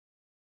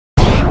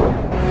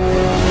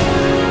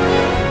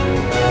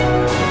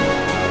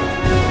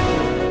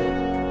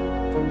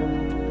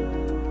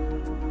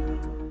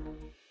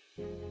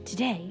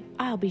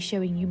I'll be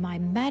showing you my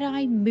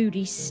Mad-Eye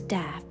Moody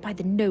staff by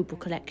the Noble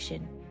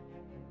collection.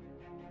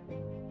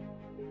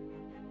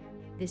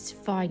 This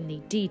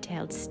finely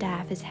detailed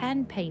staff is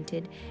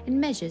hand-painted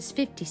and measures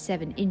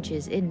 57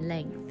 inches in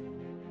length.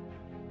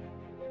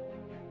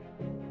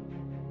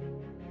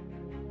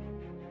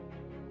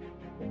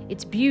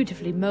 It's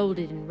beautifully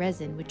molded in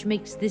resin, which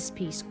makes this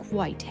piece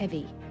quite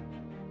heavy.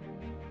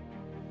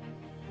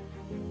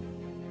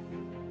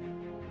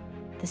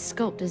 The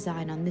sculpt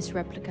design on this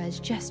replica is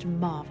just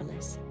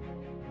marvelous.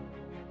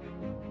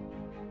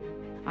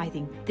 I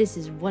think this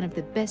is one of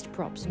the best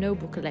props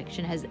Noble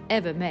collection has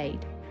ever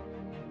made.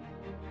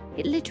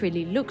 It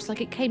literally looks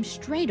like it came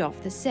straight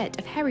off the set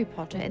of Harry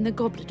Potter and the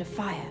Goblet of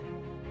Fire.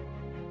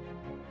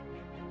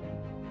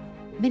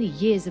 Many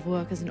years of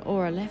work as an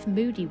Auror left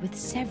Moody with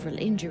several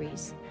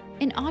injuries.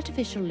 An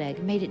artificial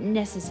leg made it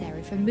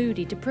necessary for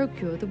Moody to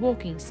procure the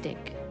walking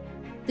stick.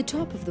 The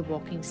top of the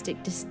walking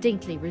stick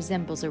distinctly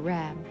resembles a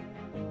ram,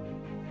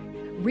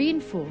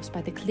 reinforced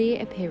by the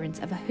clear appearance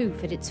of a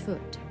hoof at its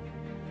foot.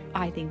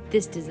 I think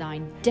this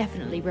design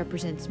definitely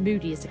represents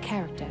Moody as a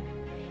character.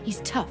 He's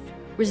tough,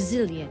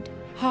 resilient,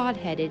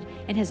 hard-headed,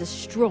 and has a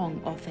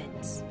strong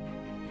offense.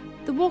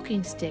 The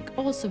walking stick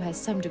also has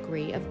some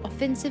degree of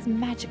offensive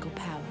magical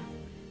power.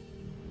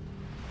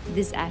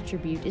 This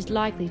attribute is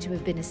likely to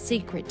have been a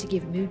secret to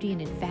give Moody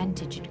an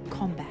advantage in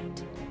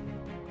combat.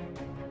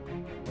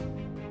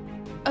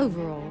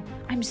 Overall,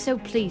 I'm so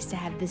pleased to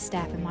have this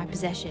staff in my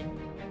possession.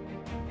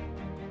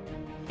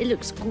 It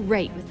looks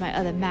great with my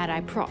other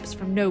Mad-Eye props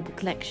from Noble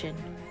collection.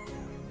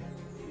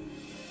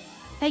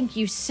 Thank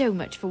you so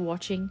much for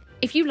watching.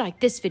 If you like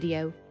this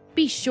video,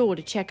 be sure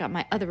to check out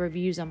my other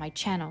reviews on my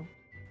channel.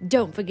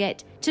 Don't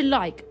forget to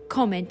like,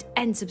 comment,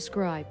 and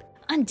subscribe.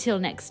 Until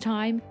next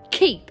time,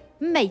 keep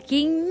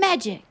making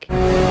magic!